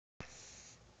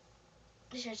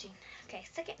Judging. Okay,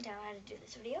 second time I had to do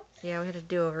this video. Yeah, we had a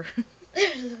do-over.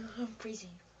 I'm freezing.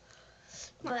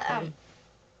 Not But cold.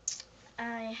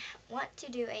 I want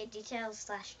to do a details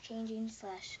slash changing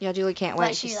slash. Yeah, Julie can't But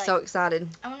wait. she, She's like- so excited.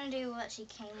 I want to do what she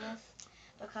came with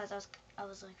because I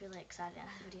was like really excited at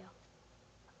the video.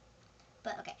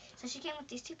 But okay, so she came with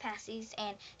these two passies,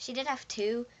 and she did have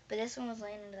two, but this one was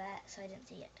laying into that, so I didn't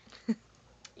see it.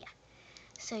 Yeah.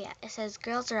 So yeah, it says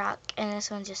Girls Rock, and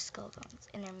this one's just skull bones,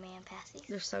 and they're man passies.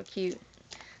 They're so cute.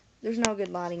 There's no good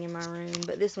lighting in my room,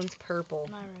 but this one's purple.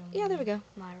 My room. Yeah, there we go.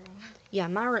 My room. Yeah,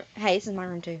 my room. Hey, this is my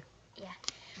room too. Yeah.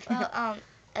 Well,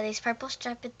 are these purple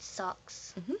striped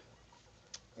socks. Mhm.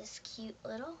 This cute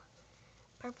little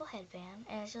purple headband,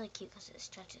 and it's really cute because it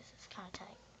stretches. It's kind of tight,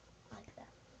 like that.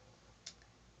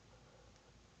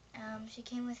 She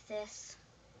came with this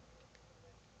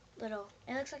little.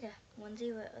 It looks like a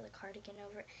onesie with a cardigan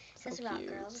over it. It says So about cute.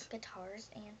 girls, guitars,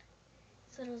 and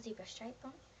this little zebra stripe on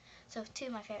it. So two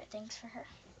of my favorite things for her,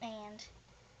 and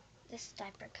this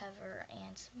diaper cover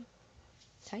and some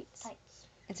Tights. tights.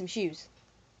 And some shoes.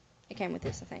 It came with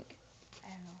this, I think. I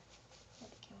don't know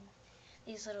what it came with.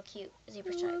 These little cute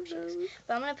zebra stripe shoes.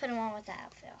 But I'm going to put them on with that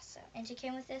outfit also. And she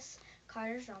came with this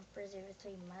Carter's romper, 0 to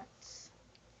 3 months.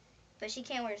 But she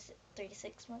can't wear 3 to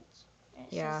 6 months. And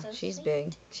it Yeah, says so she's sweet.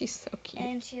 big. She's so cute.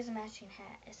 And she has a matching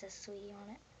hat. It says Sweetie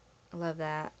on it. I love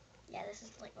that. Yeah, this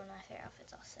is like one of my favorite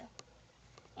outfits also.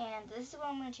 And this is what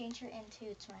I'm going to change her into.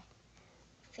 It's my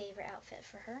favorite outfit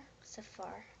for her,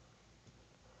 Safar.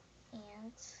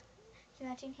 And the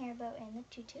matching hair bow and the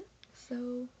tutu.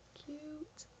 So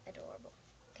cute. Adorable.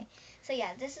 Okay, so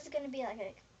yeah, this is going to be like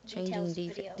a Changing details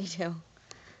video. detail.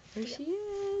 There she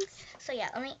is. So yeah,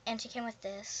 and she came with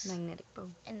this Magnetic bow.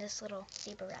 and this little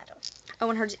zebra rattle. Oh,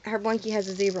 and her blankie has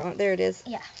a zebra on it. There it is.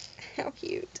 Yeah. How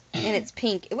cute. And it's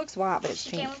pink. It looks white, but it's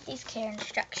She pink. came with these care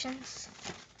instructions.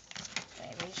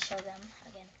 Let me re-show them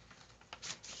again.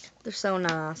 They're so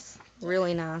nice.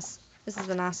 Really nice. This is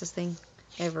the nicest thing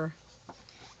ever.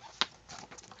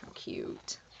 How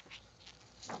cute.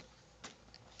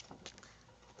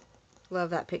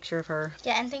 Love that picture of her.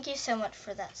 Yeah, and thank you so much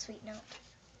for that sweet note.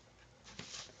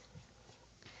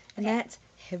 And Okay. that's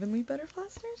Heavenly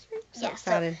Butterflies Nursery. So Yeah, so-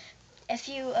 excited. If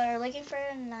you are looking for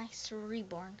a nice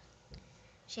reborn,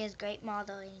 she has great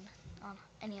modeling on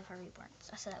any of her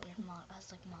reborns. I said that weird I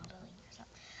was like modeling or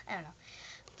something. I don't know.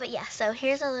 But yeah, so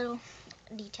here's a little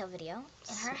detail video.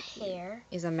 And her So cute. hair,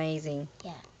 Is amazing.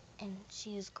 and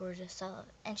she is gorgeous. I love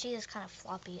it. And she is kind of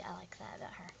floppy. I like that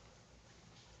about her.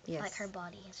 Yes. Like her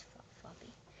body is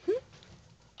floppy.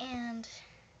 Hmm. And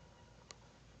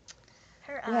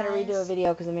her We had to redo a eyes,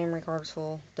 video because the memory card was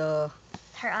full. Duh.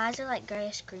 her eyes are like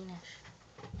grayish greenish.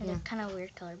 And Yeah. they're kind of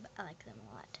weird color, but I like them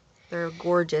a lot. They're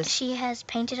gorgeous. She has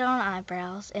painted on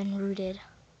eyebrows and rooted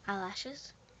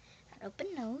eyelashes. An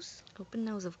open nose. Open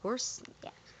nose, of course.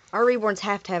 Yeah. Our reborns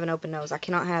have to have an open nose. I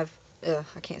cannot have.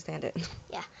 I can't stand it.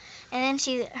 And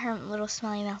then her little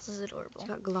smiley mouth is adorable. She's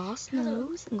got gloss Her little-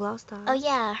 nose and gloss eyes. Oh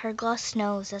yeah, her gloss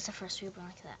nose. That's the first reborn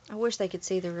like that. I wish they could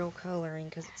see the real coloring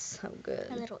because it's so good.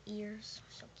 Her little ears,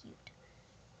 so cute.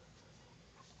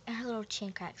 And her little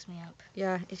chin cracks me up.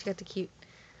 Yeah, she's got the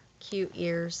cute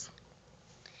ears.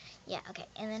 Yeah, okay.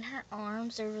 And then her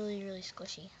arms are really, really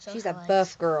squishy. So She's her a legs.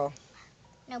 buff girl.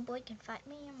 No boy can fight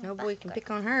me. I'm a No buff boy can girl.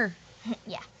 pick on her.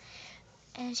 Yeah.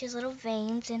 And she has little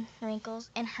veins and wrinkles.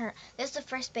 And this is the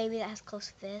first baby that has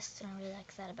closed fists, and I really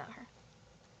like that about her.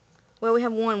 Well, we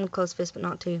have one with closed fist, but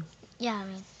not two. Yeah, I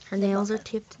mean, Her They nails are both are.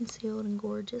 tipped and sealed and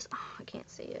gorgeous. Oh, I can't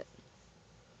see it.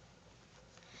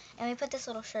 and we put this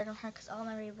little shirt on her because all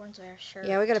my reborns wear a shirt.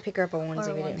 Yeah, we got to pick her up a onesie.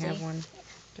 Or a We didn't have onesie. one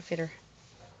to fit her.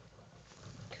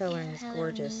 Coloring And is her little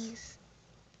gorgeous. knees.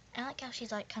 I like how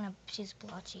she's like she's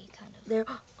blotchy kind of. There.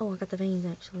 Oh, I got the veins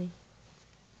actually.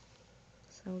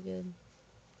 So good.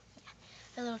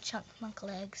 Her little chunk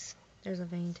legs. There's a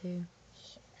vein too.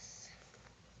 Yes.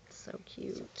 So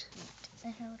cute.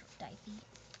 And her little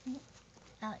diaper.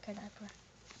 I like her diaper.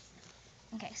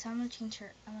 Okay, so I'm gonna change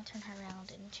her. I'm gonna turn her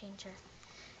around and change her.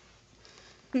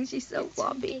 She's so It's a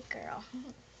floppy. big girl.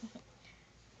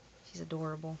 She's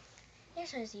adorable.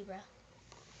 Here's her zebra.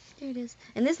 There it is.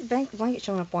 And this blanket's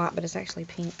showing up white, but it's actually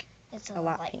pink. It's A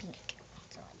light light pink. pink.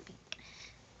 It's a light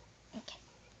pink.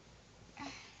 Okay.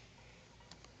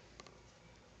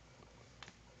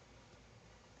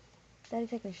 Daddy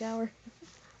taking a shower.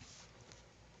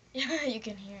 You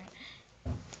can hear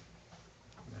it.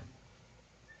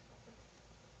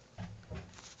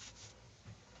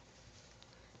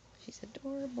 She's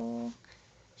adorable.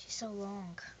 She's so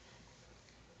long.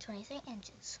 23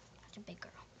 inches. That's a big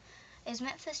girl. Is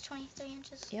Memphis 23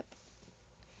 inches? Yep.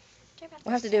 They're about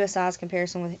We'll have the to do a same. size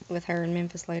comparison with her in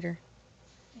Memphis later.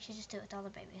 We should just do it with all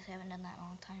the babies. We haven't done that in a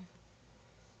long time.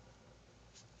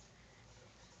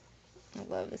 I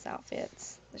love this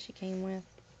outfits that she came with.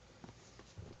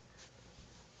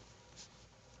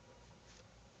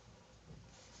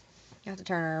 You have to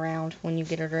turn her around when you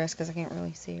get her dressed because I can't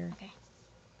really see her. Okay.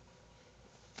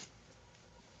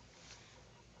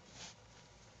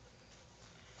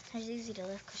 She's easy to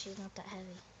lift because she's not that heavy.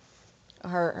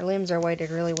 Her limbs are weighted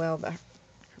really well, but her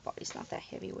body's not that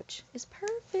heavy, which is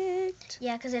perfect.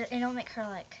 Yeah, because it don't make her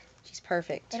like... She's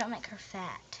perfect. It don't make her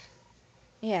fat.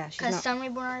 Yeah, she's Because not... some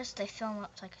reborn artists, they film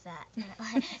up like that.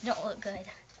 And it don't look good.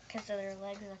 Because their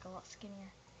legs are like a lot skinnier.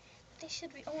 But they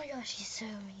should be... Oh my gosh, she's so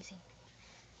amazing.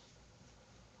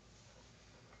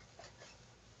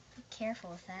 Be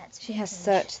careful with that. It's She has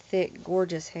vintage. such thick,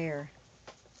 gorgeous hair.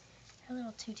 Her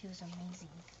little tutu is amazing.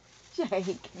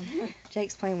 Jake.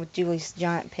 Jake's playing with Julie's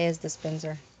giant Pez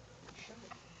dispenser.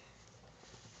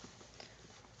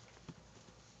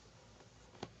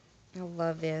 I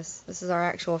love this. This is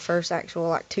our first actual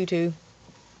like tutu.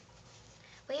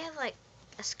 We have like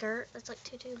a skirt that's like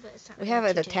tutu, but it's not We really have a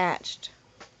it tutu. attached.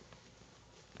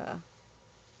 There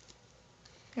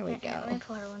we Here, let go. me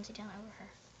pull her onesie down over her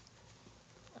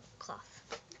little cloth.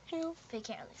 How But you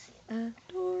can't really see it.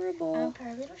 adorable. I'm gonna put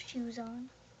her little shoes on.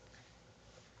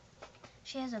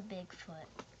 She has a big foot.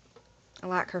 I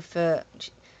like her foot.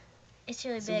 It's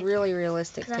really It's big. really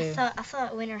realistic Because too. I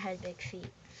thought Winter had big feet.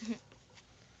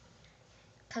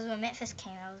 Because when Memphis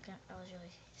came, I was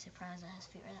really surprised that his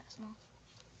feet were that small.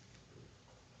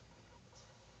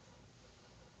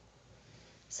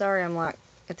 Sorry, I'm like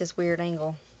at this weird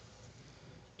angle.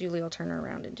 Julie will turn her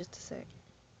around in just a sec.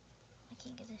 I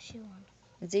can't get this shoe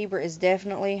on. Zebra is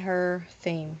definitely her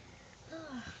theme. Ugh,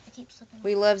 I keep slipping.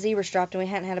 We love zebra striped, and we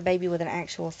hadn't had a baby with an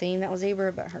actual theme that was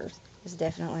zebra, but hers is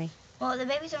definitely. Well, the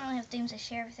babies don't really have themes. They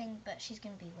share everything, but she's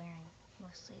gonna be wearing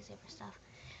mostly zebra stuff.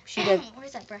 She does.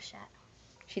 Where's that brush at?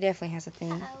 She definitely has a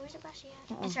theme. Where's the brush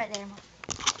at? It's right there, Mom.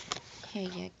 Here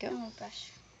you go. Oh, brush.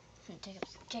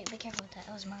 Jake, be careful with that.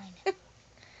 That was mine.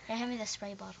 Here, hand me the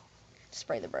spray bottle.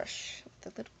 Spray the brush.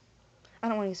 I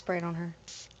don't want you to spray it on her.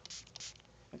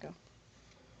 There we go.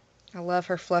 I love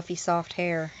her fluffy, soft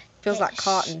hair. Feels like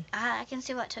cotton. I can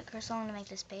see what took her so long to make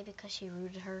this baby because she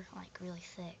rooted her like really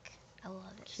thick. I love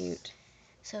it. Cute.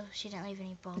 So she didn't leave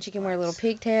any bald And she can wear little spots.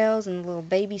 pigtails and little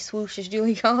baby swoosh, as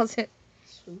Julie calls it.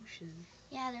 Swooshes.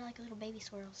 Yeah, they're like little baby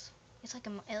swirls. It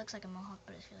looks like a mohawk,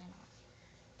 but it's really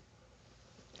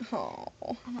not.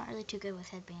 Oh, I'm not really too good with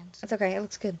headbands. that's okay. It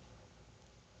looks good.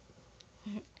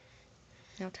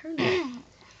 Now turn that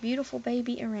beautiful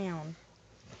baby around.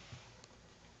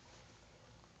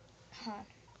 Huh.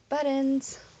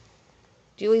 Buttons.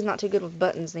 Julie's not too good with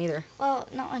buttons neither. Well,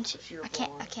 not when You're I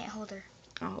can't blind. hold her.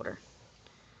 I'll hold her.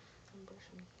 I'm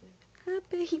brushing good. Hi,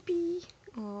 baby.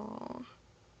 Aww.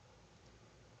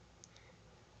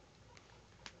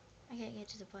 I can't get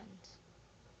to the buttons.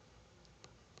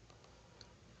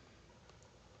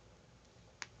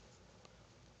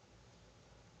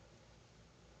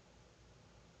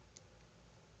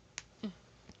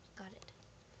 Got it.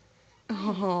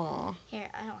 Aww. Here,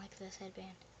 I don't like this headband.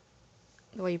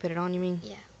 The way you put it on, you mean?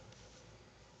 Yeah.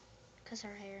 Because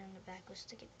her hair in the back was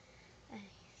sticking. I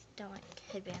don't like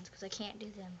headbands because I can't do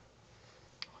them.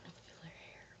 I want to feel her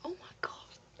hair. Oh my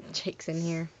god. Jake's in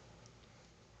here.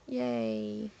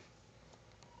 Yay.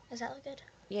 Does that look good?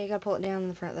 Yeah, you gotta pull it down in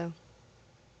the front though.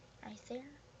 Right there.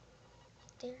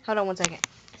 There. Hold on one second.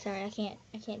 Sorry, I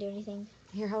can't do anything.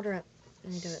 Here, hold her up.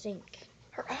 Let me do it. Sync.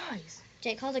 Her eyes.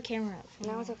 Jake, hold the camera up. For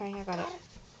No, me. it's okay. I got it.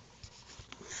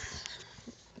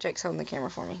 Jake's holding the camera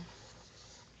for me.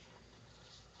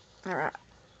 All right.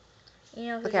 You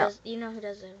know who Look out. does? You know who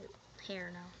does their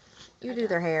hair now? You I do don't.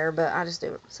 their hair, but I just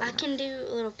do it. I somehow. can do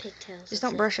little pigtails. Just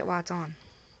don't brush it while it's on.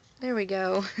 There we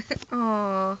go.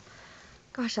 Aw.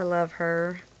 Gosh, I love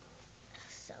her.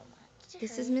 So much.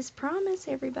 This is Miss Promise,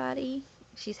 everybody.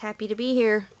 She's happy to be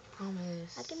here.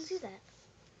 Promise. I can do that.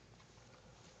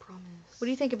 Promise. What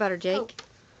do you think about her, Jake? Hope.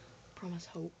 Promise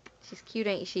hope. She's cute,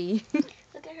 ain't she?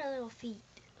 Look at her little feet.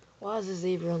 Why is the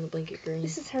zebra on the blanket green?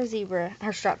 This is her zebra.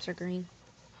 Her stripes are green.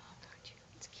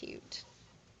 It's cute.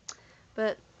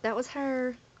 But that was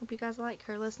her. Hope you guys like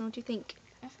her. Let us know what you think.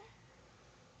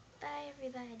 Bye,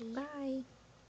 everybody. Bye.